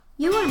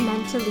You are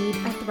meant to lead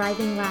a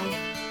thriving life.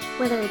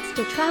 Whether it's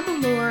to travel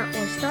more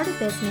or start a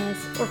business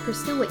or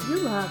pursue what you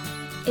love,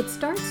 it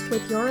starts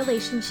with your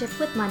relationship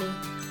with money.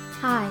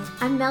 Hi,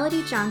 I'm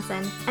Melody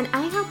Johnson, and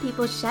I help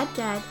people shed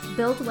debt,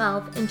 build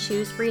wealth, and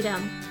choose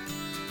freedom.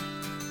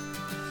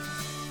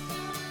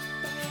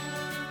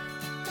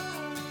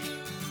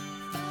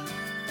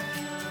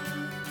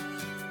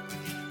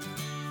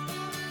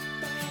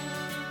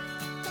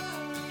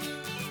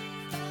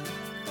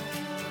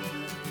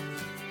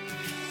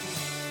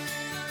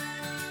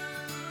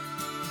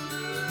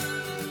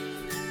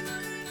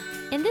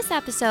 In this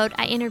episode,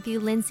 I interview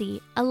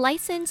Lindsay, a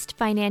licensed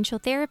financial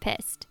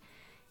therapist.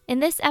 In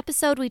this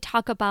episode, we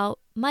talk about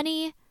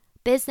money,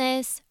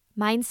 business,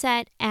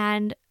 mindset,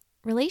 and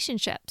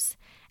relationships,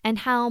 and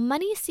how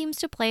money seems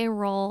to play a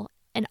role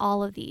in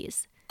all of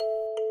these.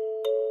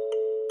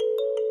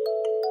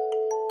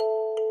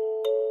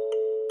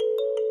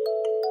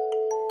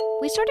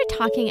 We started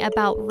talking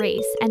about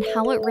race and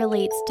how it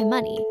relates to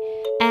money,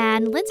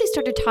 and Lindsay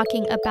started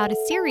talking about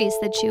a series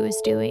that she was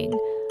doing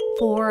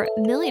for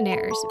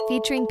millionaires,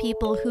 featuring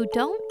people who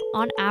don't,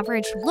 on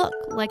average, look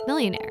like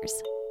millionaires.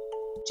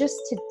 Just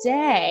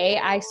today,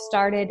 I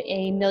started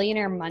a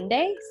Millionaire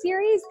Monday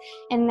series,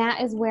 and that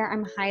is where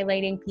I'm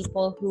highlighting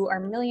people who are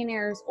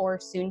millionaires or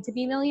soon to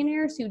be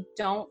millionaires who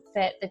don't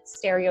fit the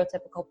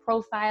stereotypical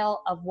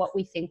profile of what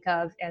we think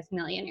of as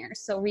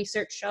millionaires. So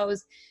research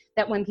shows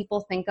that when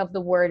people think of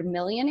the word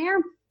millionaire,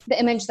 the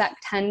image that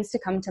tends to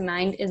come to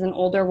mind is an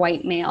older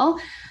white male.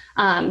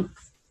 And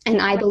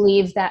I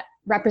believe that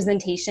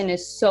representation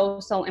is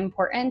so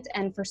important.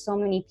 And for so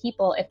many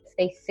people, if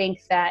they think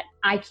that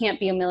I can't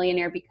be a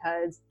millionaire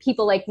because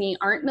people like me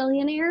aren't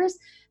millionaires,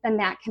 then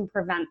that can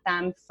prevent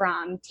them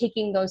from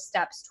taking those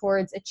steps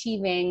towards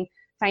achieving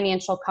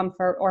financial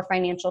comfort or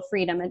financial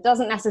freedom. It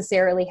doesn't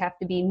necessarily have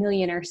to be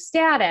millionaire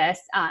status,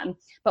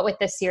 but with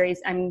this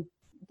series, I'm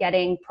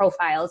getting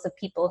profiles of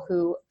people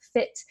who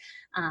fit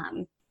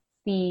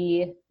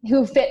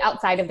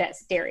outside of that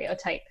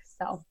stereotype.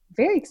 So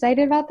very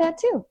excited about that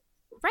too.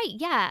 Right,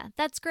 yeah,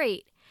 that's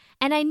great.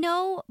 And I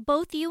know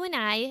both you and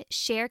I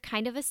share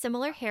kind of a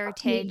similar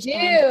heritage. We do,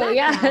 and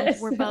background.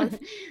 yes. We're both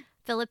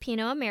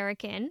Filipino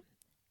American.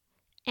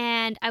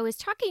 And I was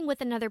talking with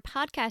another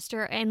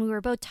podcaster, and we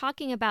were both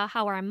talking about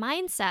how our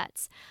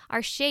mindsets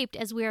are shaped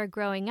as we are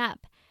growing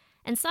up.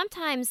 And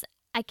sometimes,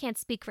 I can't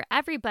speak for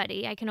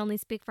everybody, I can only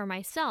speak for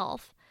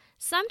myself.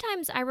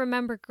 Sometimes I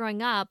remember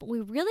growing up, we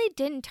really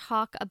didn't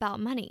talk about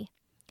money.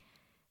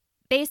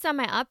 Based on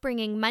my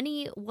upbringing,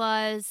 money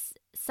was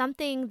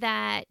something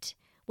that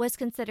was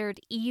considered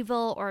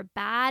evil or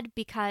bad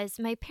because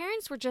my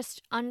parents were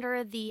just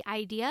under the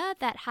idea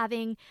that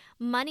having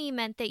money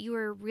meant that you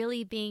were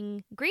really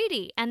being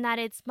greedy and that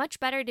it's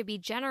much better to be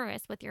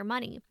generous with your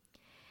money.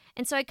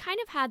 And so I kind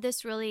of had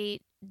this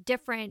really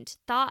different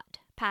thought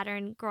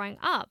pattern growing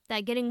up,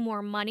 that getting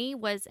more money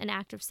was an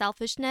act of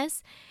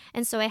selfishness.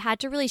 And so I had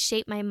to really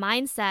shape my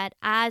mindset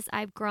as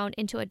I've grown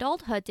into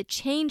adulthood to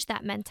change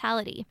that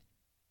mentality.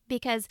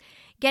 Because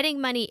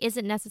getting money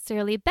isn't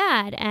necessarily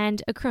bad,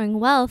 and accruing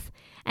wealth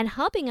and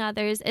helping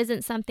others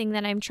isn't something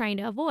that I'm trying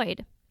to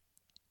avoid.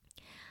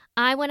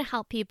 I want to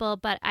help people,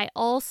 but I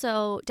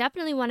also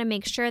definitely want to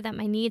make sure that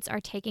my needs are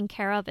taken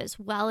care of as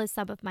well as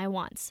some of my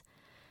wants.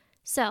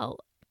 So,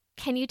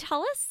 can you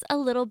tell us a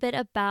little bit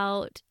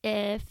about,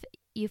 if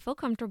you feel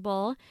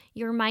comfortable,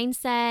 your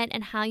mindset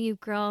and how you've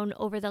grown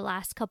over the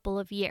last couple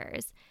of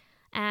years,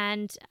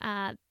 and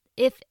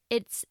if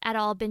it's at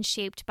all been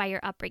shaped by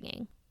your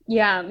upbringing?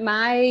 Yeah,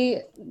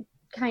 my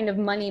kind of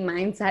money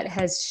mindset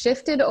has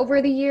shifted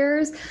over the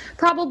years.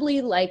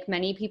 Probably like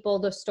many people,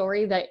 the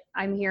story that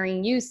I'm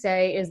hearing you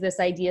say is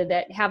this idea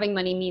that having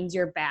money means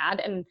you're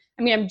bad. And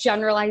I mean, I'm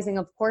generalizing,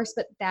 of course,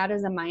 but that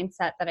is a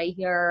mindset that I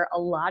hear a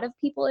lot of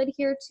people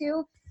adhere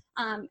to.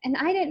 And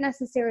I didn't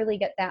necessarily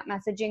get that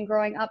messaging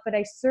growing up, but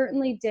I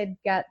certainly did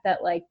get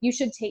that, like, you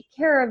should take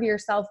care of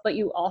yourself, but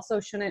you also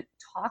shouldn't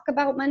talk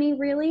about money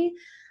really.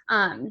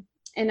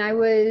 And I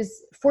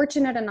was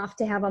fortunate enough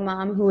to have a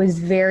mom who was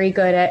very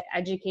good at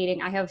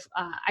educating.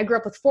 I grew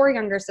up with 4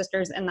 younger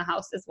sisters in the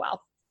house as well.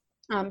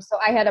 So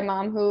I had a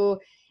mom who,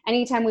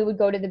 anytime we would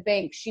go to the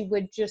bank, she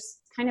would just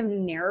kind of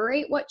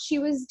narrate what she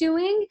was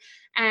doing.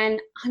 And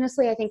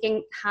honestly, I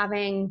think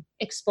having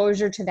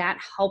exposure to that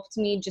helped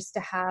me just to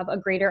have a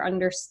greater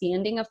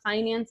understanding of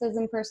finances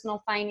and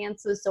personal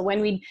finances. So when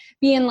we'd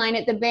be in line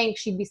at the bank,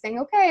 she'd be saying,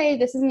 okay,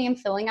 this is me, I'm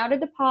filling out a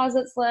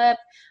deposit slip.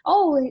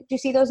 Oh, do you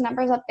see those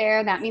numbers up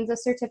there? That means a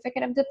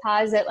certificate of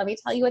deposit. Let me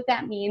tell you what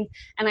that means.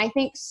 And I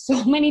think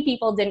so many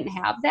people didn't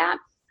have that.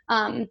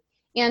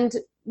 And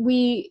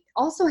we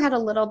also had a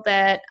little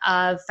bit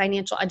of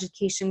financial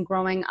education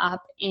growing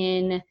up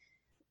in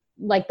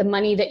like the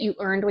money that you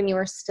earned when you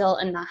were still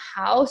in the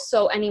house.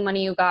 So any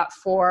money you got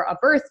for a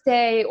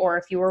birthday, or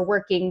if you were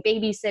working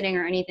babysitting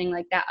or anything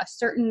like that, a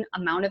certain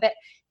amount of it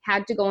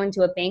had to go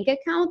into a bank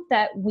account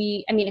that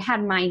it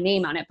had my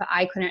name on it, but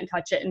I couldn't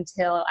touch it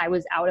until I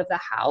was out of the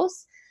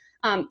house.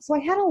 So I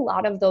had a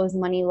lot of those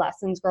money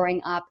lessons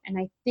growing up. And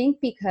I think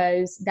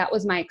because that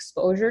was my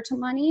exposure to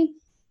money,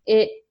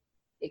 it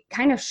it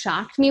kind of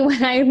shocked me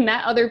when I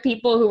met other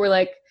people who were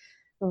like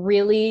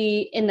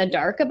really in the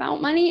dark about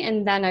money.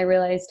 And then I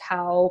realized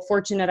how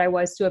fortunate I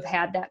was to have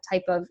had that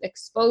type of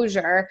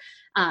exposure.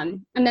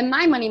 And then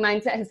my money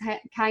mindset has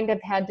kind of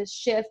had to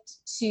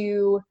shift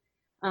to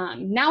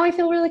now I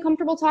feel really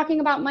comfortable talking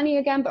about money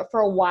again, but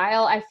for a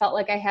while I felt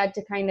like I had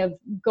to kind of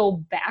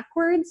go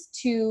backwards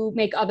to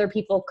make other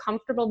people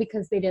comfortable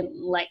because they didn't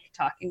like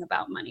talking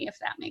about money, if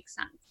that makes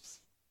sense.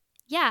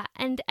 Yeah,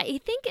 and I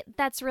think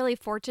that's really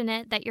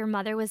fortunate that your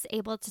mother was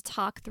able to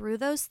talk through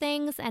those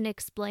things and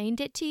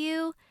explained it to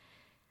you.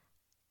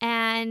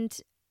 And,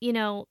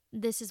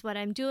 this is what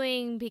I'm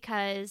doing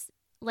because,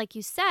 like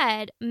you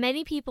said,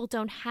 many people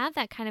don't have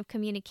that kind of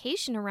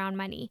communication around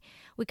money.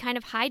 We kind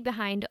of hide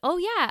behind, oh,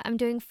 yeah, I'm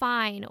doing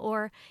fine.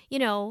 Or,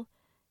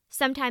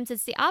 sometimes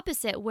it's the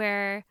opposite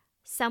where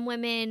some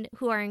women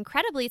who are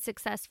incredibly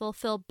successful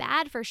feel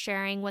bad for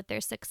sharing what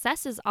their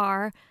successes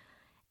are.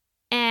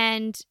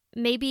 And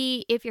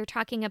maybe if you're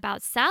talking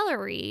about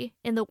salary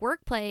in the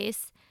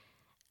workplace,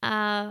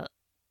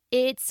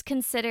 it's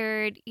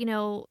considered,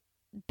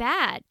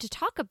 bad to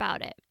talk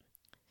about it.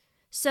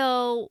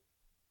 So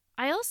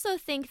I also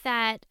think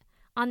that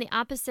on the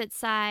opposite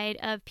side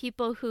of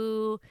people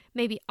who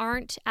maybe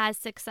aren't as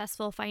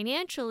successful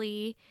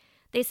financially,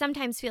 they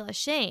sometimes feel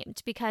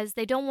ashamed because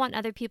they don't want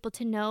other people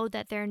to know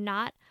that they're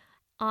not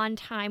on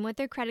time with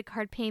their credit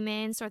card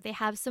payments, or they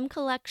have some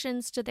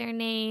collections to their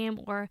name,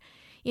 or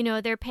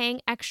they're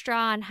paying extra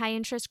on high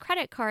interest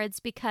credit cards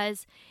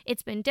because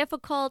it's been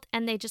difficult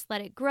and they just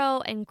let it grow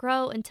and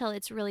grow until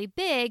it's really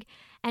big.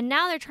 And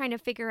now they're trying to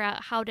figure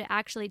out how to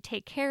actually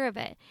take care of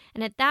it.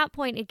 And at that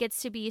point, it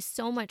gets to be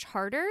so much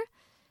harder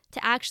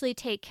to actually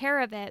take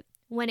care of it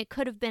when it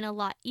could have been a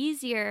lot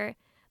easier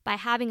by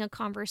having a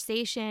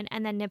conversation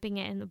and then nipping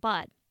it in the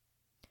bud.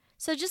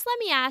 So just let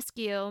me ask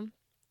you,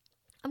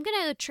 I'm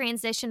going to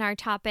transition our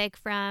topic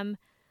from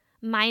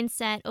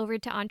mindset over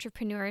to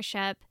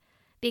entrepreneurship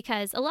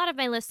because a lot of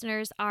my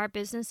listeners are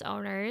business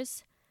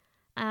owners.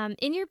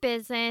 In your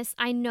business,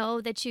 I know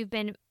that you've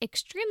been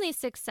extremely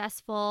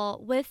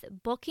successful with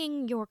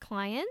booking your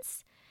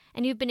clients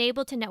and you've been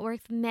able to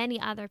network with many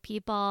other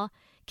people.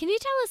 Can you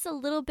tell us a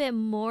little bit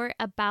more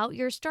about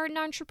your start in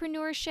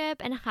entrepreneurship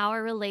and how it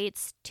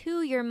relates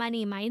to your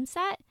money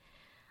mindset?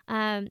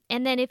 And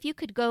then if you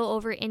could go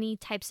over any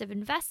types of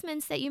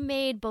investments that you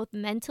made, both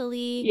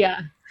mentally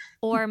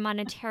or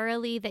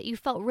monetarily, that you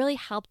felt really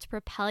helped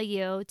propel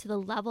you to the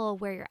level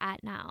where you're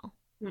at now.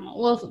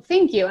 Well,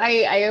 thank you.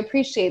 I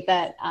appreciate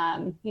that.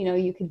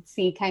 You could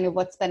see kind of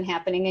what's been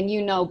happening,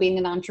 and being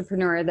an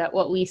entrepreneur, that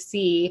what we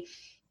see,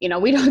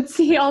 we don't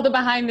see all the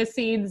behind the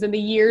scenes and the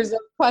years of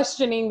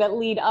questioning that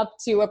lead up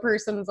to a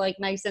person's like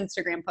nice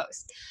Instagram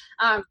post.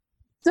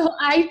 So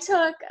I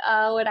took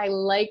what I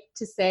like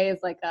to say is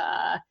like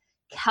a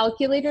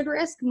calculated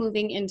risk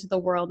moving into the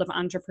world of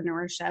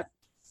entrepreneurship.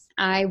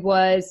 I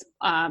was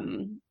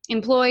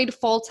employed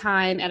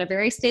full-time at a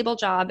very stable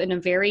job in a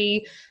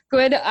very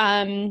good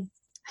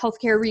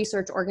healthcare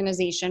research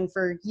organization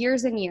for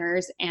years and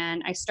years.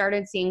 And I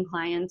started seeing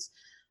clients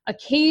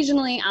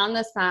occasionally on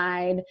the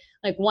side,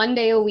 like one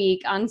day a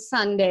week on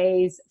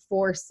Sundays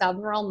for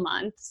several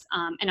months.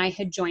 And I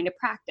had joined a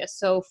practice.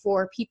 So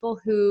for people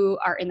who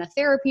are in the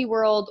therapy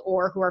world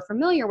or who are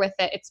familiar with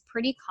it, it's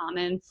pretty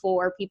common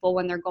for people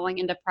when they're going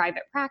into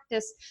private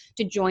practice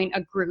to join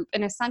a group.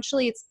 And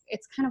essentially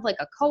it's kind of like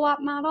a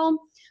co-op model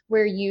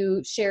where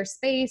you share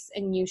space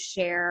and you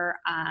share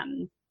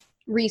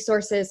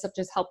resources such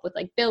as help with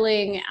like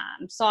billing,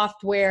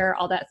 software,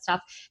 all that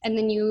stuff. And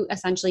then you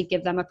essentially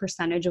give them a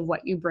percentage of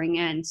what you bring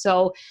in.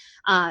 So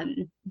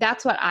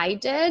that's what I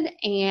did.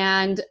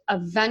 And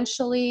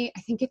eventually,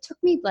 I think it took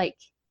me like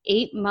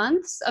 8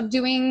 months of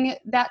doing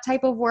that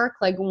type of work,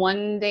 like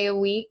one day a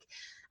week,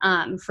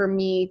 for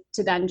me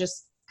to then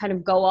just kind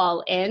of go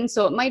all in.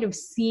 So it might have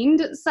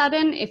seemed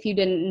sudden if you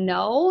didn't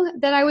know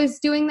that I was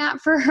doing that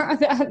for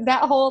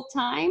that whole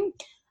time.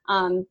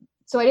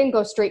 So I didn't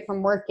go straight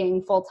from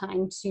working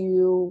full-time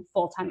to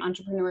full-time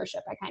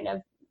entrepreneurship. I kind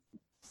of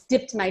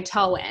dipped my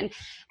toe in.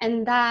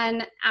 And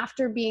then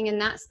after being in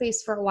that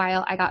space for a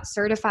while, I got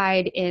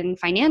certified in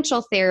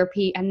financial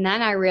therapy. And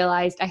then I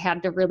realized I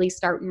had to really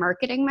start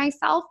marketing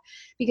myself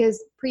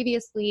because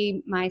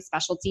previously my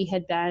specialty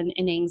had been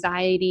in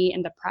anxiety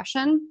and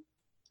depression.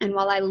 And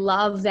while I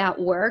love that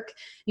work,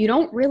 you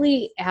don't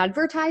really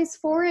advertise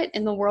for it.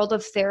 In the world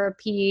of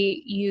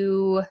therapy,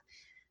 you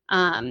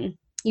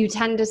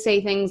tend to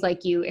say things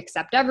like you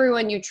accept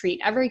everyone, you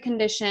treat every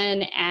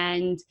condition,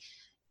 and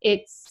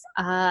it's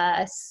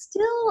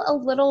still a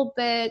little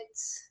bit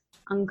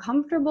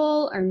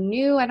uncomfortable or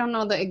new. I don't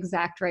know the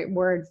exact right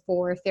word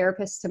for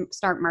therapists to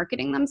start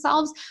marketing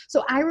themselves.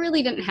 So I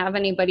really didn't have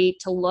anybody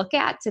to look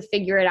at to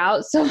figure it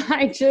out. So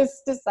I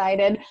just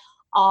decided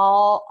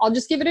I'll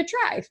just give it a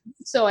try.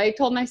 So I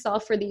told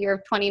myself for the year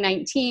of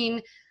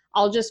 2019,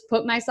 I'll just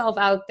put myself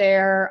out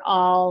there.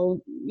 I'll,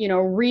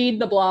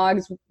 read the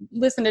blogs,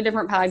 listen to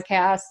different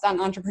podcasts on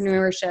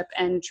entrepreneurship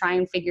and try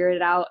and figure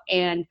it out.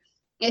 And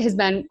it has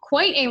been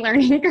quite a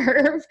learning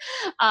curve.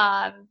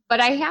 But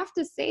I have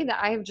to say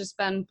that I have just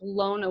been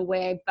blown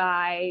away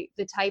by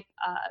the type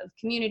of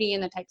community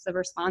and the types of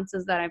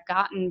responses that I've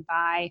gotten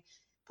by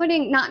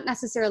putting not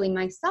necessarily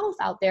myself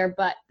out there,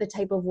 but the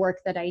type of work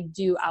that I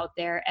do out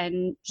there,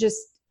 and just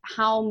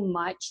how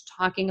much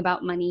talking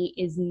about money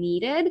is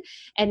needed,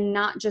 and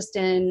not just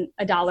in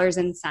a dollars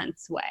and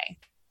cents way.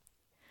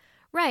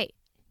 Right.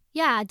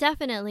 Yeah,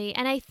 definitely.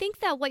 And I think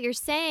that what you're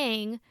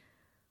saying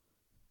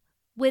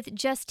with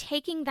just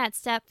taking that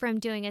step from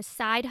doing a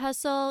side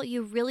hustle,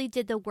 you really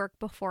did the work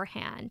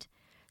beforehand.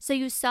 So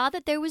you saw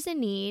that there was a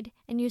need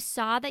and you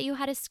saw that you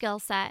had a skill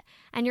set,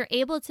 and you're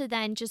able to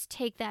then just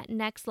take that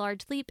next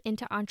large leap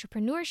into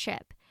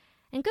entrepreneurship.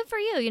 And good for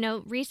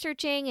you.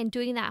 Researching and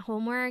doing that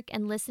homework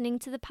and listening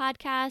to the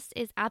podcast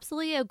is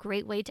absolutely a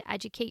great way to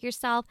educate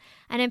yourself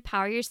and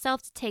empower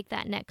yourself to take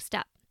that next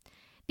step.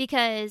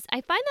 Because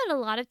I find that a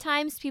lot of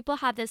times people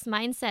have this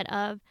mindset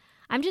of,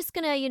 I'm just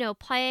going to,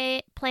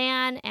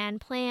 plan and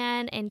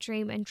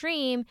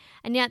dream,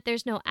 and yet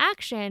there's no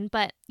action.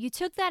 But you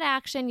took that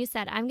action. You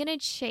said, I'm going to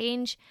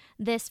change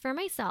this for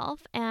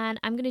myself, and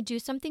I'm going to do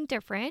something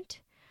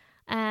different.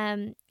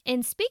 And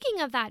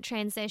speaking of that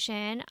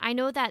transition, I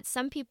know that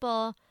some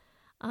people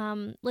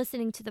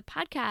listening to the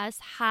podcast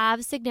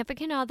have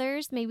significant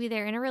others. Maybe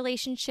they're in a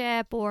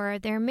relationship, or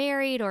they're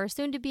married or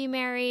soon to be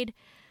married.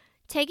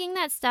 Taking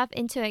that stuff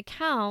into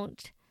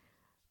account,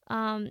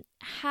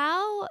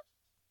 how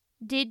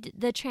did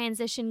the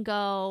transition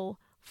go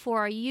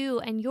for you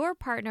and your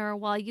partner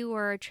while you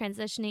were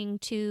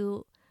transitioning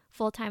to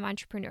full-time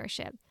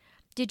entrepreneurship?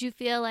 Did you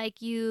feel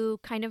like you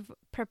kind of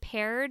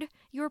prepared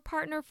your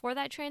partner for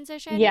that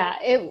transition? Yeah,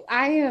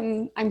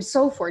 I'm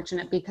so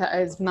fortunate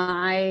because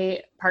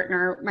my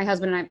partner, my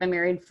husband and I have been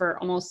married for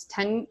almost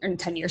 10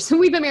 years. So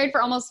we've been married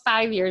for almost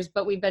 5 years,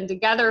 but we've been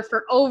together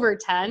for over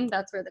 10.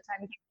 That's where the time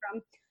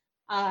came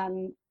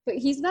from. But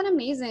he's been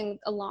amazing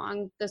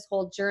along this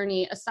whole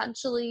journey.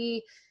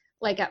 Essentially,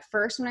 like at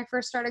first, when I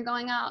first started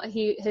going out,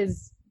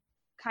 his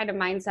kind of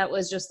mindset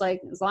was just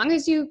like, as long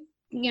as you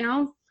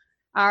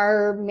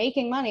are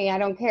making money, I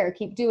don't care,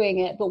 keep doing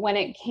it. But when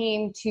it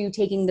came to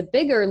taking the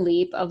bigger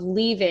leap of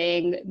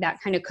leaving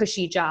that kind of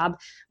cushy job,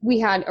 we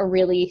had a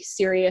really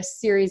serious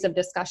series of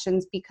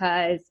discussions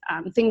because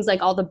things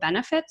like all the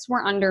benefits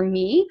were under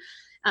me.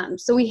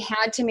 So we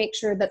had to make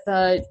sure that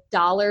the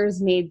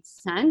dollars made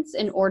sense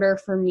in order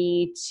for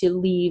me to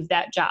leave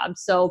that job.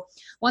 So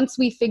once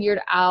we figured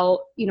out,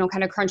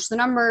 kind of crunched the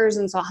numbers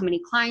and saw how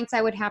many clients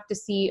I would have to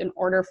see in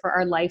order for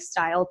our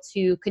lifestyle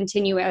to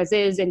continue as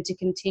is and to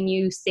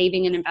continue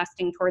saving and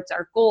investing towards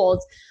our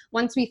goals,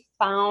 once we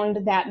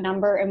found that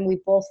number and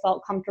we both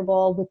felt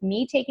comfortable with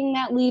me taking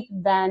that leap,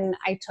 then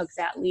I took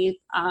that leap.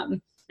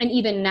 And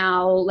even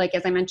now, like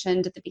as I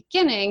mentioned at the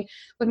beginning,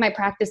 with my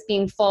practice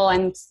being full,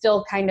 I'm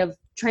still kind of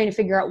trying to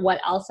figure out what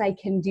else I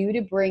can do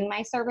to bring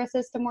my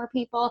services to more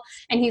people.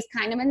 And he's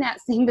kind of in that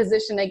same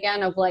position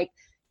again of like,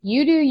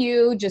 you do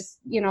you, just,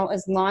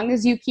 as long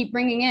as you keep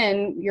bringing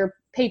in your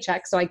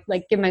paycheck. So I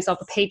like give myself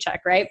a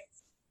paycheck, right?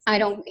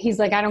 He's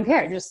like, I don't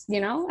care. Just,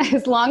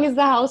 as long as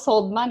the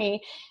household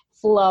money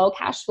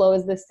cash flow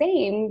is the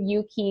same,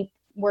 you keep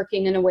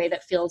working in a way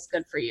that feels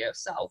good for you.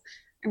 So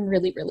I'm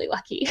really, really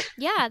lucky.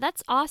 Yeah,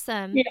 that's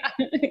awesome.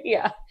 Yeah.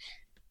 Yeah.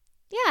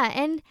 Yeah,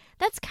 and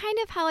that's kind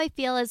of how I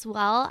feel as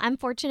well. I'm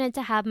fortunate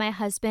to have my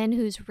husband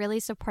who's really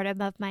supportive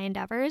of my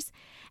endeavors.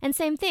 And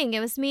same thing, it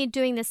was me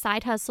doing the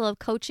side hustle of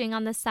coaching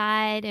on the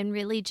side, and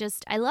really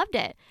just, I loved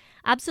it.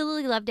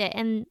 Absolutely loved it.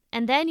 And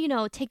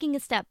then, taking a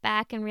step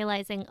back and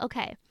realizing,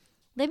 okay,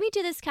 let me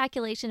do this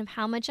calculation of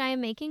how much I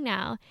am making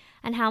now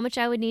and how much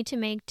I would need to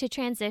make to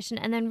transition.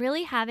 And then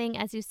really having,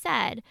 as you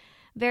said,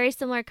 very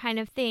similar kind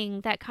of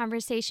thing, that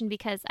conversation,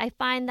 because I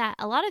find that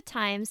a lot of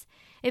times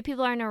if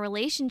people are in a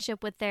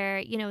relationship with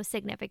their,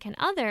 significant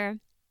other,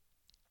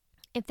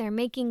 if they're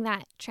making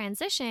that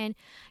transition,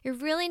 you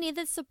really need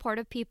the support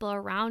of people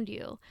around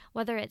you,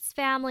 whether it's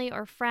family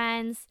or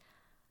friends,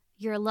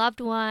 your loved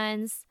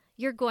ones.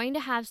 You're going to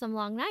have some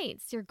long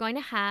nights. You're going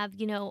to have,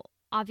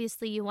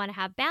 obviously you want to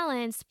have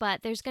balance,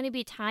 but there's going to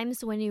be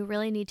times when you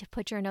really need to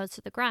put your nose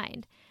to the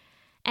grind.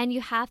 And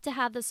you have to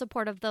have the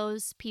support of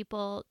those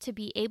people to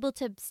be able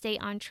to stay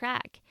on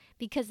track,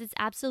 because it's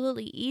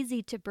absolutely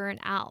easy to burn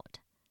out.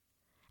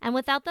 And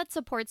without that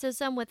support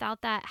system,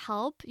 without that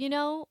help,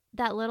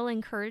 that little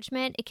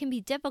encouragement, it can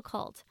be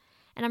difficult.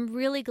 And I'm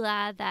really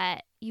glad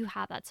that you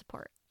have that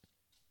support.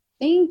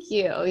 Thank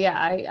you. Yeah,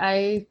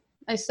 I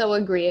so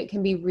agree. It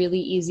can be really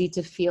easy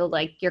to feel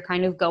like you're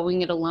kind of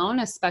going it alone,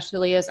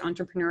 especially as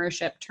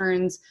entrepreneurship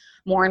turns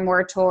more and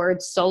more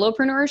towards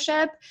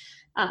solopreneurship.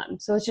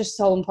 So it's just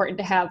so important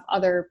to have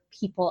other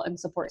people and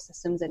support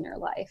systems in your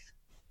life.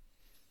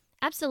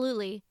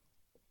 Absolutely.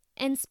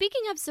 And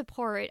speaking of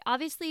support,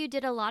 obviously you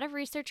did a lot of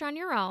research on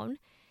your own.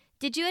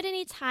 Did you at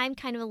any time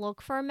kind of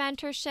look for a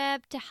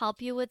mentorship to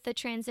help you with the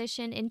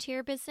transition into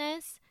your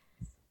business?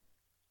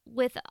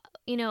 With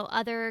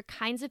other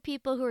kinds of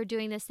people who are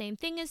doing the same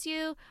thing as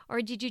you,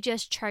 or did you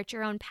just chart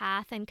your own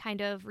path and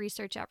kind of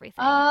research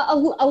everything? A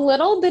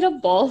little bit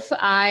of both.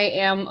 I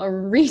am a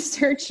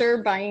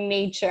researcher by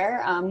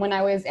nature. When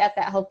I was at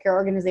that healthcare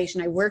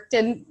organization, I worked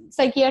in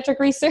psychiatric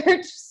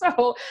research.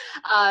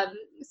 Um,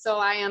 so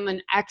I am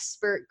an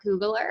expert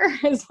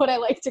Googler, is what I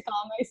like to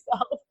call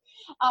myself.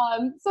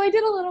 So I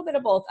did a little bit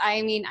of both.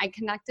 I mean, I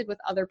connected with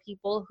other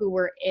people who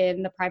were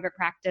in the private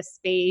practice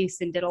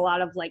space and did a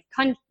lot of like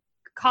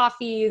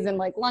coffees and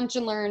like lunch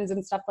and learns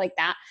and stuff like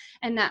that.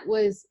 And that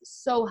was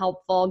so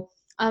helpful.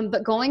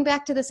 But going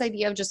back to this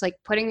idea of just like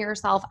putting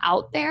yourself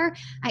out there,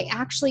 I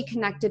actually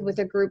connected with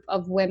a group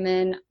of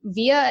women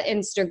via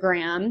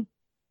Instagram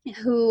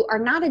who are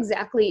not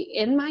exactly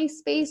in my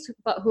space,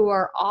 but who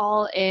are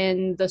all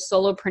in the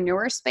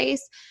solopreneur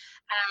space.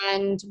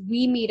 And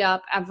we meet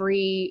up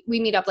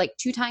like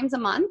 2 times a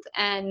month,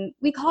 and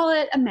we call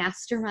it a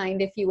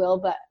mastermind, if you will.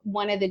 But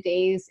one of the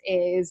days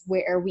is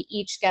where we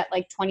each get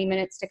like 20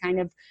 minutes to kind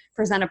of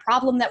present a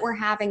problem that we're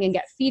having and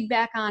get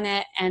feedback on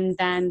it. And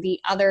then the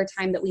other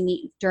time that we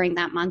meet during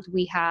that month,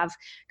 we have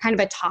kind of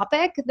a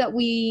topic that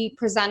we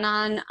present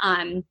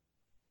on,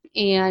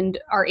 and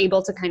are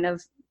able to kind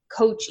of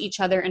coach each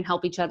other and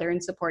help each other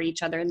and support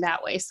each other in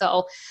that way.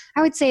 So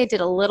I would say I did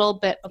a little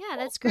bit of Yeah, both.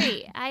 that's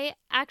great. I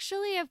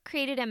actually have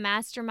created a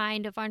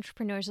mastermind of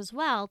entrepreneurs as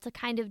well to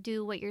kind of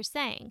do what you're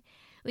saying.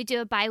 We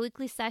do a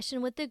biweekly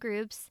session with the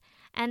groups,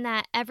 and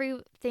that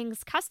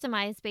everything's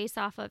customized based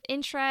off of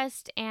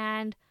interest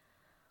and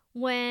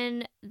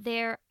when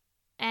they're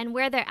and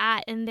where they're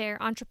at in their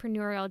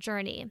entrepreneurial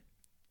journey.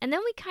 And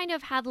then we kind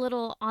of have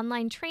little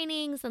online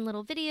trainings and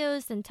little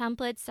videos and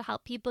templates to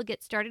help people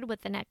get started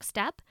with the next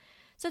step.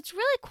 So it's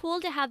really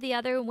cool to have the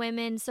other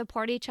women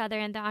support each other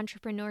in the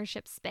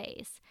entrepreneurship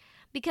space.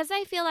 Because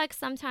I feel like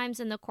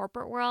sometimes in the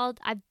corporate world,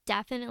 I've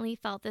definitely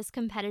felt this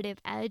competitive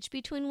edge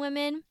between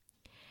women.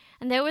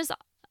 And there was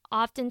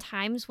often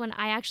times when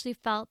I actually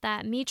felt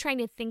that me trying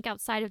to think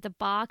outside of the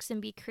box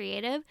and be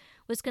creative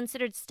was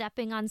considered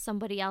stepping on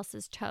somebody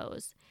else's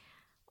toes.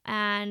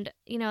 And,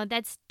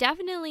 that's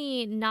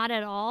definitely not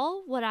at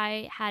all what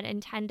I had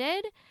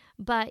intended.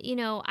 But,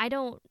 I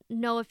don't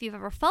know if you've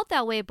ever felt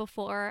that way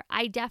before.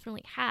 I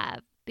definitely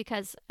have,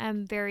 because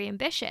I'm very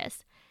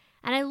ambitious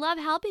and I love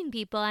helping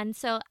people. And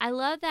so I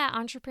love that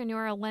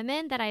entrepreneurial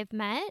women that I've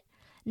met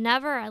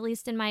never, at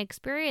least in my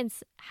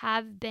experience,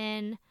 have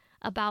been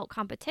about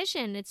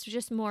competition. It's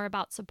just more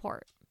about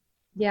support.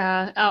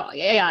 Yeah. Oh,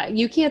 yeah.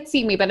 You can't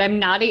see me, but I'm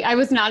nodding. I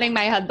was nodding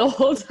my head the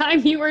whole time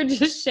you were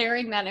just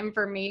sharing that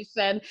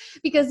information,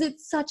 because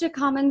it's such a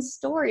common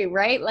story,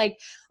 right? Like,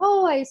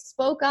 oh, I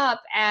spoke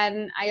up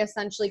and I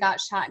essentially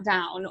got shot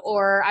down,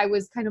 or I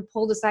was kind of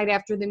pulled aside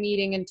after the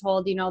meeting and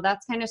told,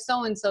 that's kind of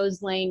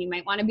so-and-so's lane. You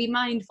might want to be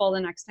mindful the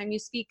next time you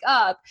speak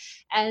up.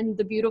 And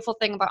the beautiful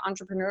thing about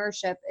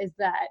entrepreneurship is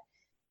that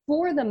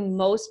for the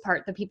most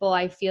part, the people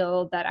I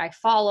feel that I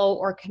follow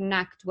or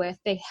connect with,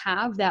 they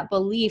have that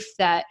belief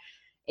that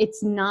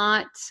it's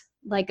not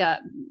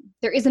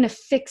there isn't a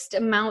fixed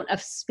amount of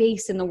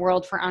space in the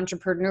world for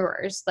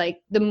entrepreneurs.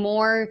 Like, the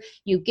more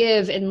you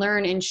give and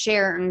learn and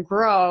share and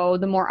grow,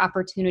 the more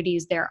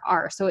opportunities there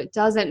are. So it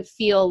doesn't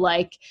feel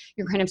like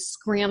you're kind of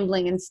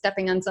scrambling and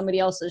stepping on somebody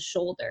else's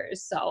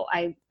shoulders. So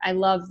I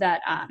love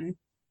that,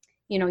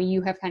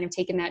 you have kind of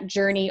taken that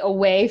journey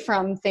away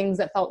from things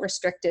that felt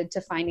restricted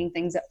to finding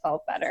things that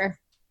felt better.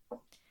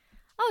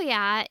 Oh,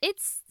 yeah,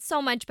 it's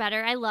so much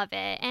better. I love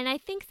it. And I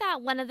think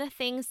that one of the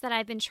things that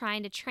I've been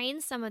trying to train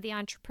some of the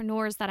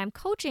entrepreneurs that I'm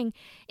coaching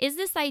is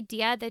this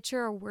idea that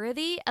you're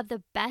worthy of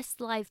the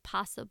best life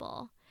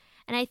possible.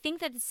 And I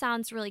think that it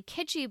sounds really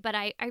kitschy, but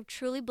I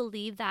truly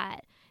believe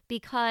that,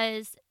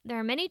 because there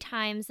are many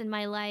times in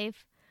my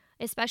life,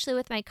 especially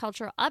with my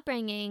cultural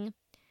upbringing,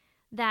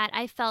 that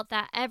I felt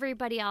that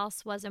everybody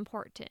else was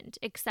important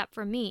except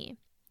for me,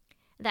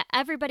 that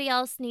everybody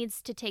else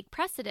needs to take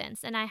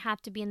precedence and I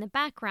have to be in the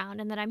background,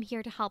 and that I'm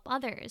here to help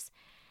others.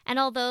 And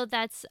although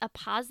that's a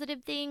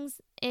positive thing,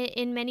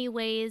 in many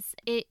ways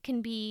it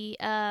can be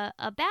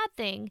a bad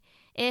thing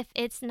if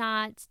it's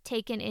not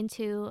taken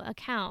into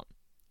account.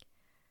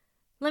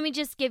 Let me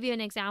just give you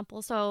an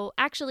example. So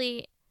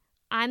actually,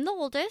 I'm the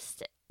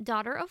oldest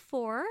daughter of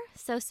 4,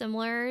 so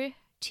similar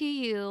to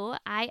you.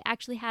 I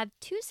actually have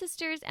 2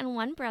 sisters and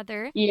 1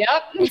 brother. Yep.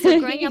 And so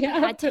growing up, we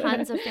Yep. had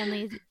tons of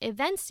family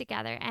events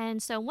together.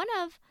 And so one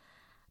of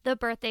the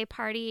birthday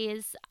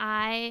parties,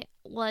 I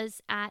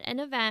was at an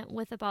event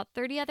with about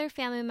 30 other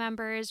family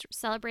members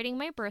celebrating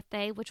my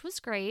birthday, which was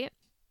great.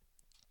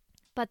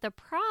 But the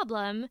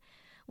problem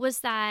was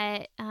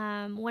that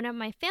one of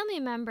my family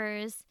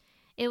members,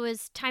 it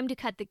was time to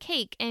cut the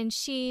cake, and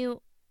she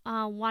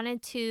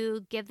wanted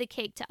to give the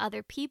cake to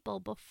other people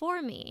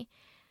before me.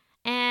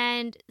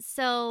 And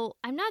so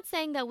I'm not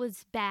saying that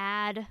was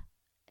bad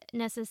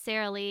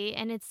necessarily,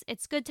 and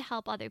it's good to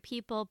help other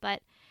people,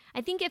 but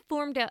I think it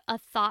formed a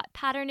thought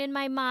pattern in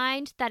my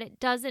mind that it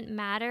doesn't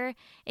matter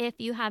if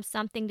you have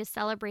something to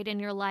celebrate in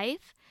your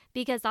life,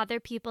 because other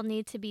people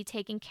need to be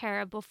taken care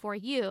of before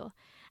you.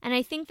 And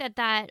I think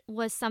that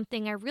was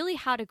something I really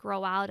had to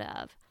grow out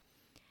of.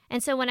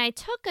 And so when I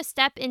took a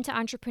step into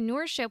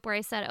entrepreneurship where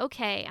I said,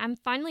 okay, I'm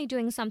finally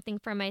doing something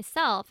for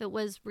myself, it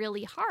was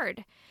really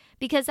hard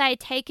because I had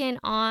taken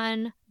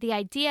on the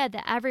idea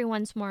that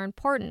everyone's more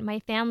important. My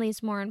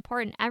family's more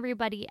important,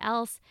 everybody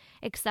else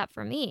except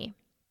for me.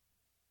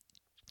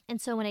 And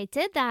so when I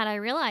did that, I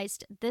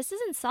realized this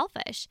isn't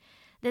selfish.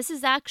 This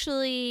is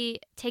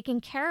actually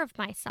taking care of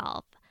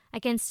myself. I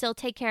can still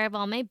take care of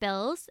all my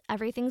bills.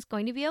 Everything's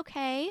going to be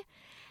okay.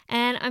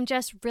 And I'm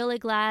just really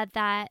glad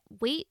that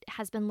weight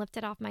has been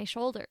lifted off my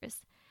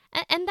shoulders.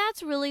 And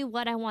that's really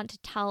what I want to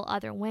tell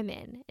other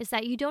women, is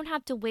that you don't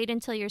have to wait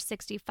until you're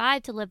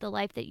 65 to live the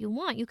life that you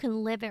want. You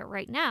can live it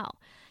right now.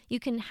 You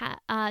can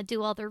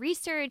do all the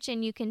research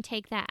and you can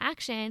take that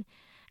action.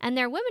 And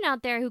there are women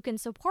out there who can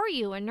support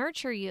you and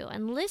nurture you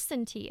and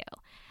listen to you.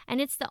 And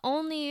it's the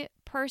only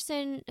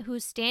person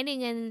who's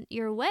standing in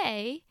your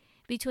way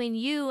between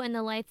you and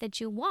the life that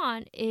you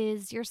want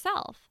is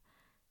yourself.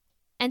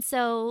 And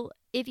so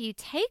if you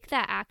take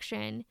that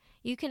action,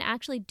 you can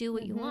actually do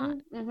what you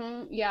want.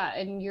 Yeah,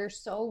 and you're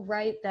so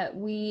right that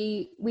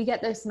we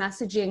get this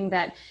messaging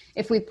that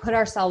if we put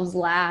ourselves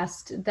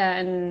last,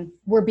 then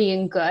we're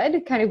being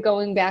good, kind of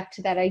going back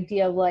to that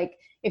idea of like,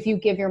 if you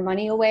give your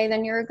money away,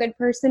 then you're a good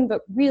person.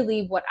 But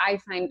really what I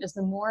find is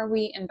the more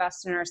we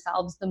invest in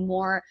ourselves, the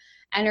more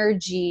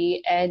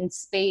energy and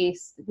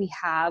space we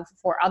have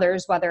for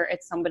others, whether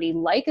it's somebody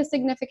like a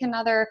significant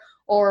other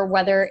or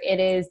whether it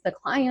is the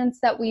clients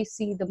that we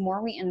see. The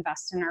more we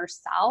invest in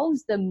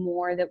ourselves, the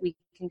more that we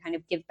can kind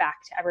of give back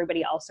to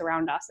everybody else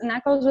around us. And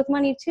that goes with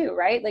money too,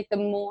 right? Like the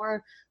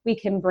more we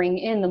can bring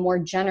in, the more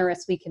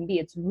generous we can be.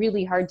 It's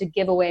really hard to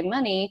give away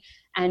money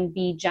and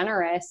be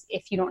generous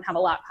if you don't have a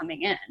lot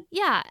coming in.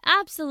 Yeah,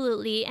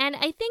 absolutely. And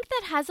I think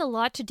that has a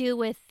lot to do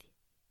with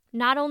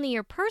not only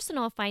your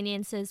personal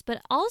finances,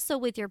 but also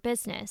with your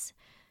business.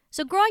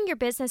 So growing your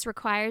business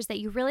requires that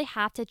you really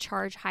have to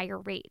charge higher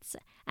rates.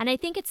 And I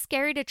think it's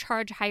scary to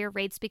charge higher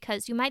rates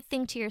because you might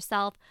think to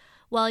yourself,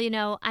 well,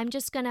 I'm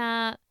just going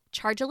to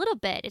charge a little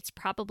bit. It's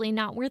probably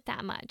not worth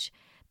that much,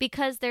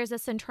 because there's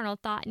this internal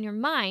thought in your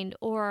mind,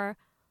 or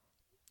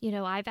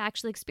I've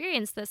actually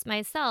experienced this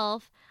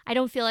myself. I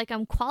don't feel like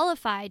I'm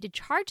qualified to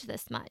charge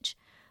this much.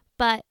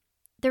 But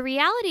the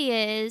reality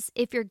is,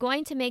 if you're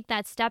going to make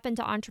that step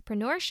into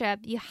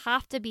entrepreneurship, you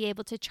have to be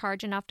able to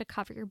charge enough to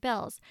cover your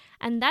bills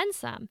and then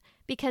some,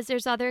 because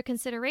there's other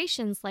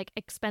considerations like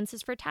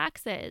expenses for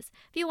taxes.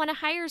 If you want to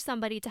hire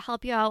somebody to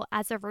help you out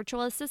as a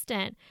virtual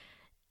assistant,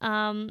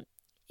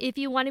 if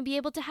you want to be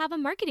able to have a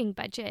marketing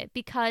budget,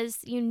 because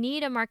you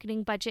need a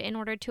marketing budget in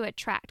order to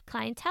attract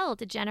clientele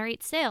to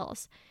generate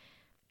sales.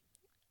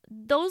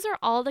 Those are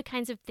all the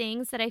kinds of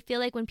things that I feel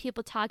like when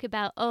people talk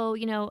about,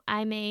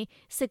 I'm a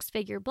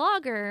 6-figure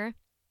blogger,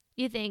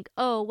 you think,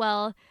 oh,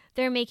 well,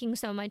 they're making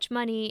so much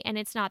money and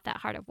it's not that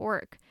hard of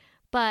work.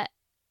 But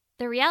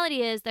the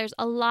reality is there's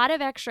a lot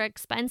of extra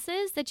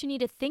expenses that you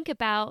need to think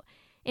about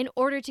in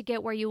order to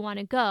get where you want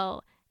to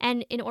go.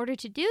 And in order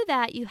to do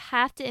that, you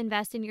have to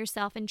invest in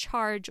yourself and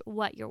charge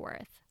what you're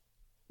worth.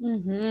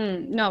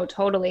 No,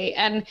 totally.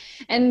 And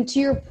to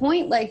your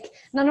point, like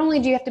not only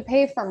do you have to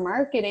pay for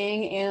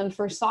marketing and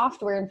for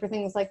software and for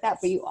things like that,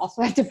 but you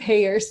also have to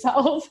pay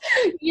yourself,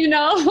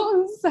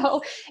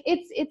 so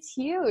it's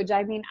huge.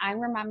 I mean, I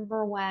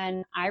remember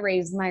when I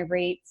raised my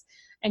rates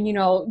and,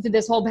 did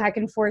this whole back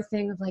and forth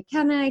thing of like,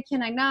 can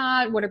I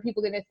not? What are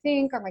people going to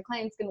think? Are my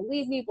clients going to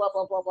leave me? Blah,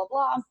 blah, blah, blah,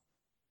 blah.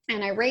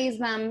 And I raised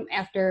them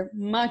after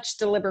much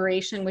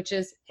deliberation, which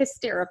is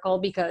hysterical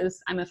because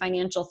I'm a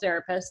financial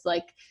therapist.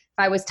 Like if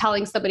I was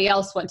telling somebody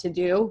else what to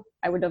do,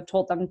 I would have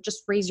told them,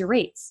 just raise your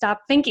rates.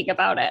 Stop thinking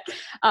about it.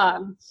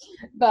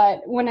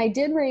 But when I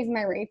did raise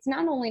my rates,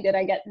 not only did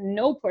I get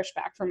no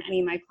pushback from any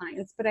of my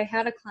clients, but I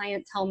had a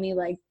client tell me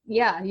like,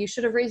 yeah, you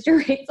should have raised your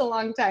rates a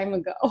long time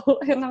ago.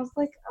 And I was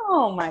like,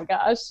 oh my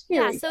gosh.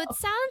 Yeah, so it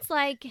sounds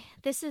like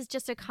this is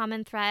just a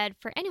common thread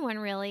for anyone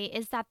really,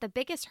 is that the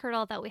biggest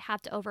hurdle that we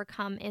have to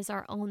overcome is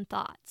our own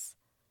thoughts.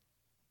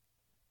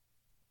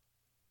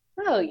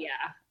 Oh yeah,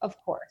 of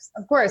course.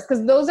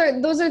 Because those are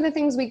the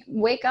things we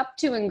wake up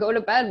to and go to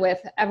bed with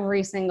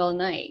every single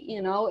night.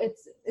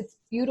 It's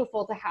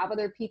beautiful to have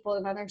other people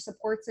and other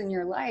supports in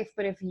your life.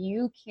 But if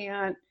you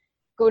can't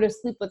go to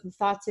sleep with the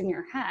thoughts in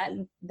your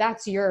head,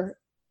 that's your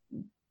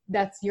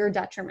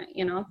detriment,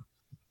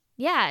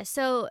 Yeah,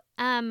 so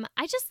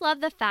I just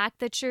love the fact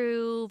that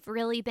you've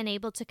really been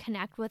able to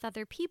connect with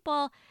other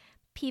people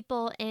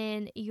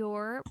in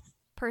your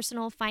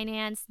personal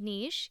finance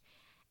niche.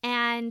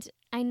 And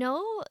I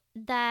know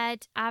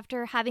that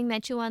after having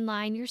met you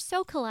online, you're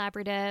so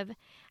collaborative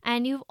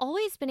and you've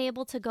always been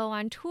able to go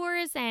on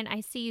tours, and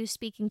I see you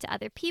speaking to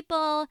other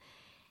people.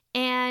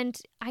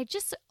 And I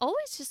just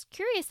always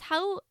curious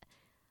how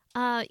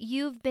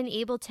you've been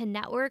able to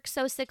network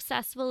so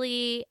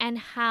successfully and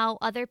how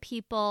other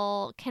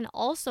people can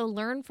also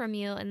learn from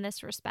you in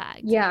this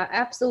respect. Yeah,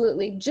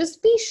 absolutely.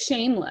 Just be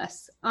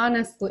shameless,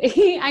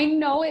 honestly. I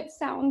know it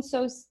sounds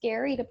so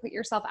scary to put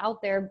yourself out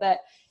there, but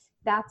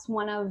that's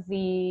one of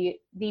the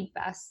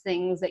best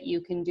things that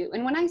you can do.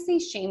 And when I say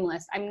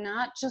shameless, I'm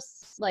not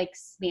just like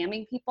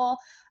spamming people.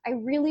 I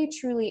really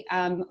truly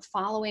am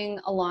following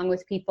along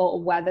with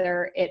people,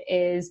 whether it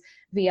is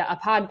via a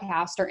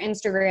podcast or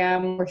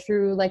Instagram or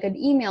through like an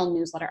email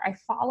newsletter. I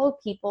follow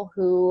people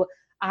who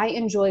I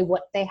enjoy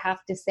what they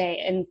have to say,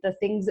 and the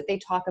things that they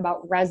talk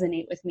about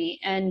resonate with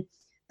me. And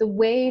the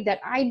way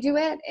that I do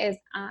it is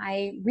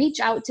I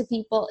reach out to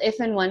people if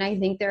and when I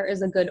think there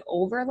is a good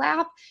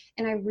overlap.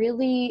 And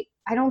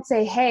I don't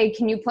say, hey,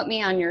 can you put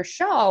me on your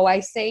show? I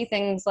say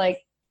things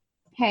like,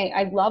 hey,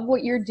 I love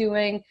what you're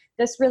doing.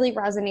 This really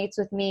resonates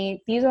with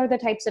me. These are the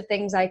types of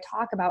things I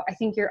talk about. I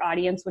think your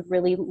audience would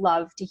really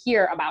love to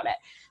hear about it.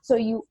 So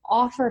you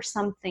offer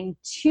something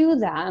to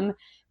them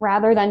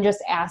rather than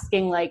just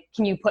asking, like,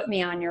 can you put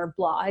me on your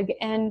blog?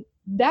 And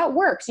that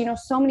works.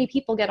 So many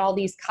people get all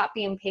these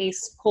copy and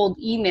paste cold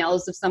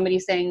emails of somebody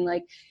saying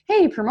like,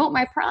 hey, promote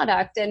my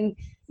product. And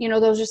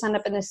those just end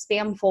up in the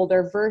spam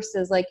folder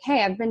versus like,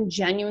 hey, I've been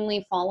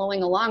genuinely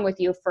following along with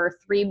you for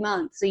 3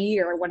 months, a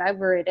year,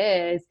 whatever it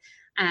is.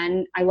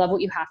 And I love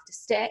what you have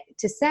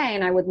to say.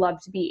 And I would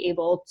love to be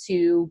able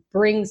to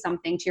bring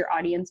something to your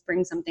audience,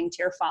 bring something to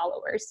your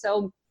followers.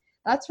 So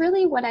that's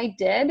really what I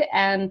did.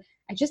 And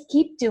I just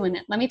keep doing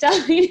it. Let me tell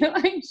you,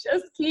 I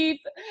just keep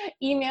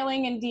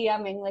emailing and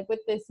DMing. Like with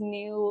this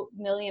new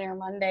Millionaire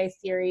Monday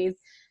series,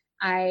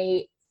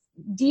 I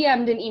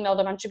DM'd and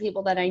emailed a bunch of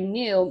people that I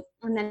knew.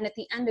 And then at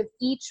the end of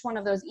each one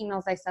of those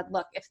emails, I said,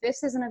 look, if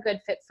this isn't a good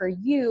fit for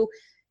you,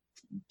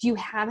 do you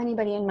have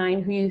anybody in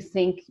mind who you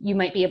think you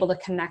might be able to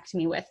connect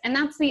me with? And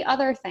that's the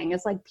other thing,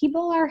 is like,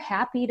 people are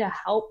happy to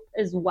help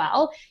as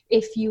well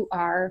if you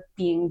are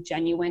being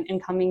genuine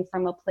and coming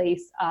from a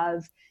place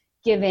of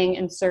giving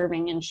and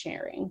serving and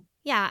sharing.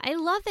 Yeah, I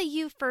love that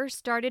you first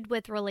started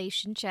with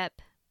relationship,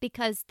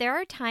 because there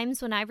are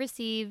times when I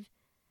receive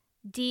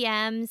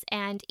DMs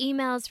and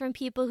emails from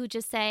people who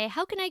just say,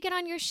 how can I get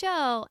on your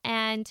show?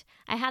 And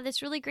I have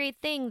this really great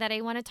thing that I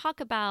want to talk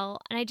about.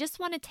 And I just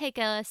want to take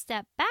a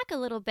step back a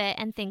little bit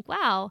and think,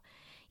 wow,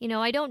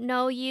 I don't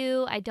know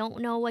you. I don't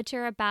know what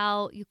you're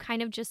about. You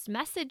kind of just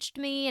messaged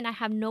me and I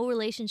have no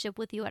relationship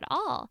with you at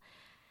all.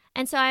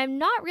 And so I'm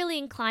not really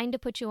inclined to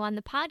put you on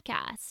the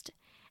podcast.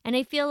 And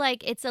I feel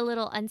like it's a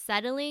little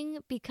unsettling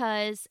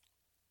because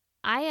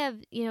I have,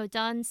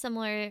 done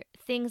similar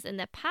things in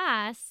the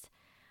past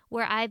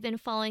where I've been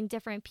following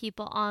different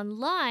people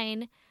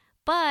online,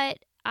 but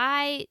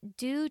I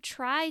do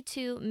try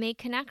to make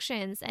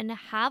connections and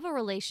have a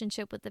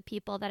relationship with the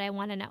people that I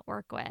want to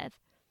network with.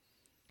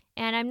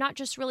 And I'm not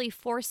just really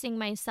forcing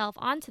myself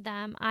onto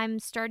them. I'm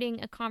starting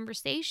a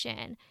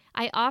conversation.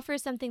 I offer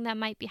something that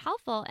might be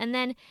helpful. And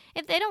then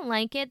if they don't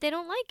like it, they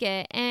don't like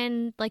it.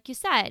 And like you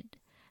said,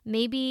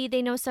 maybe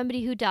they know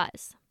somebody who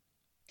does.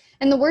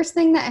 And the worst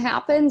thing that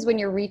happens when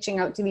you're reaching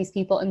out to these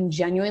people and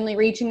genuinely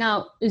reaching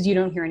out is you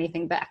don't hear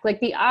anything back.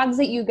 Like the odds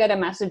that you get a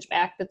message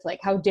back that's like,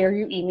 how dare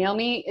you email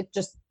me? It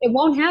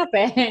won't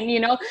happen.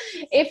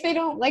 If they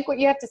don't like what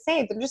you have to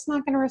say, they're just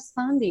not going to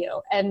respond to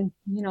you. And,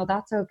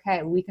 that's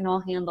okay. We can all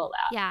handle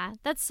that. Yeah,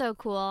 that's so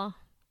cool.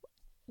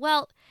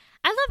 Well,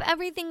 I love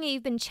everything that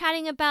you've been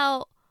chatting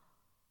about.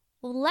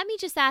 Well, let me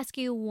just ask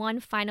you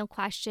one final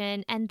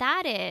question, and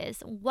that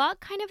is, what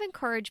kind of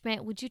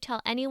encouragement would you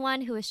tell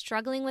anyone who is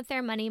struggling with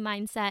their money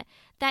mindset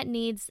that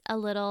needs a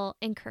little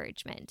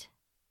encouragement?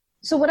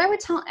 So what I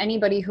would tell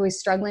anybody who is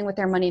struggling with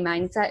their money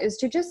mindset is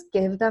to just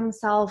give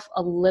themselves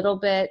a little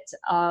bit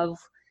of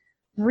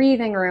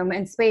breathing room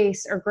and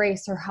space or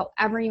grace, or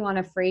however you want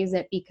to phrase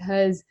it,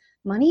 because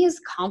money is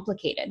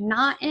complicated,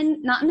 not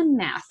in a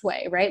math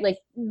way, right? Like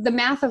the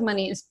math of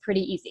money is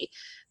pretty easy,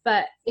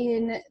 but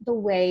in the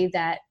way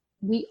that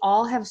we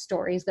all have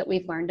stories that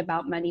we've learned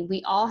about money.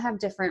 We all have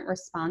different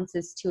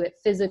responses to it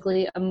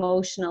physically,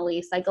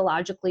 emotionally,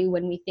 psychologically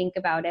when we think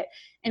about it.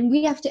 And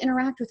we have to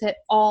interact with it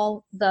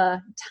all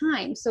the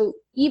time. So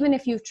even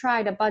if you've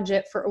tried a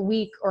budget for a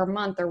week or a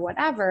month or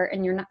whatever,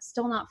 and you're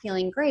still not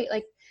feeling great,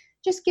 like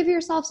just give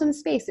yourself some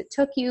space. It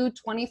took you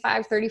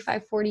 25,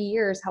 35, 40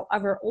 years,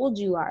 however old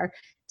you are,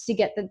 to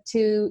get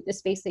to the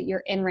space that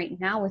you're in right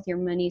now with your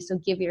money. So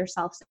give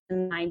yourself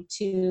some time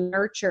to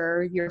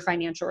nurture your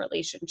financial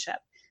relationship.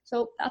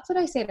 So that's what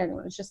I say to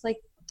everyone. It's just like,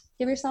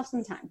 give yourself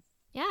some time.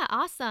 Yeah,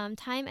 awesome.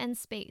 Time and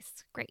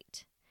space.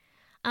 Great.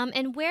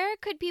 And where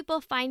could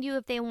people find you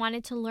if they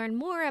wanted to learn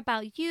more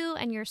about you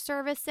and your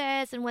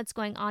services and what's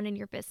going on in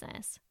your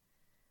business?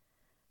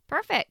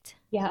 Perfect.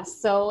 Yeah.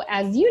 So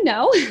as you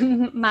know,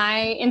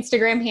 my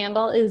Instagram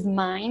handle is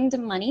Mind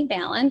Money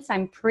Balance.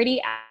 I'm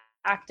pretty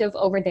active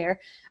over there.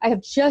 I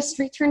have just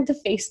returned to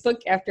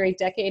Facebook after a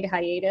decade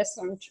hiatus,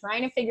 so I'm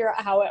trying to figure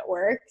out how it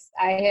works.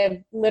 I have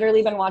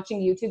literally been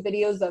watching YouTube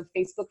videos of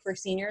Facebook for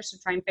seniors to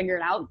try and figure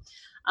it out.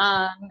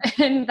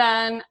 And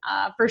then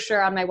for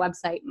sure on my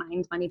website,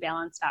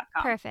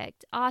 mindmoneybalance.com.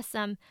 Perfect.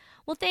 Awesome.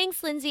 Well,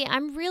 thanks, Lindsay.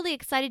 I'm really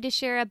excited to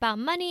share about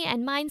money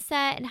and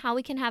mindset and how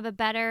we can have a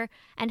better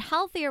and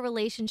healthier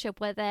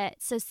relationship with it.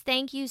 So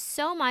thank you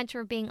so much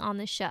for being on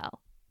the show.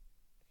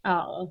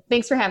 Oh,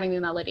 thanks for having me,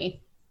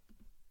 Melody.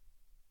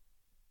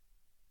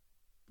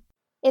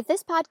 If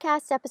this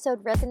podcast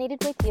episode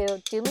resonated with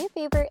you, do me a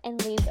favor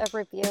and leave a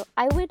review.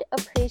 I would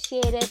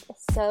appreciate it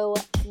so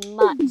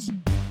much.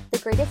 The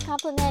greatest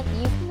compliment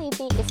you can leave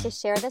me is to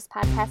share this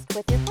podcast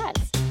with your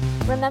friends.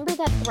 Remember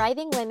that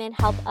thriving women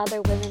help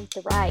other women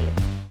thrive.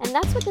 And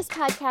that's what this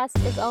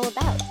podcast is all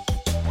about.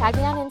 Tag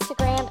me on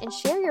Instagram and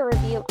share your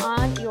review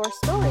on your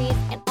stories,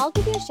 and I'll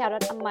give you a shout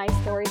out on my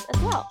stories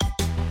as well.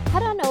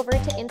 Head on over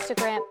to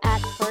Instagram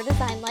at Her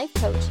Design Life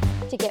Coach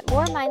to get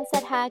more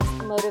mindset hacks,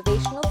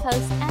 motivational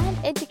posts, and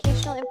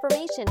educational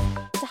information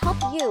to help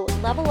you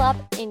level up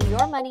in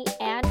your money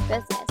and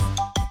business.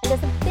 And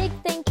as a big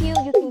thank you,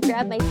 you can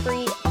grab my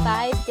free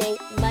 5-day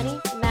Money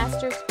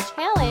Masters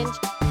Challenge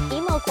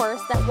email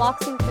course that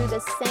walks you through the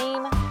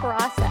same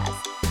process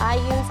I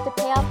used to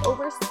pay off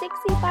over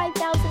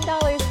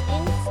 $65,000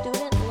 in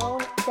student loan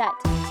debt.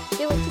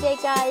 Do it today,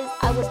 guys.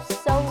 I would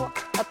so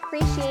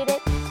appreciate it.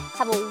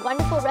 Have a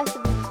wonderful rest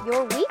of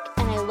your week,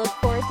 and I look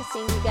forward to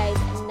seeing you guys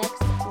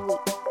next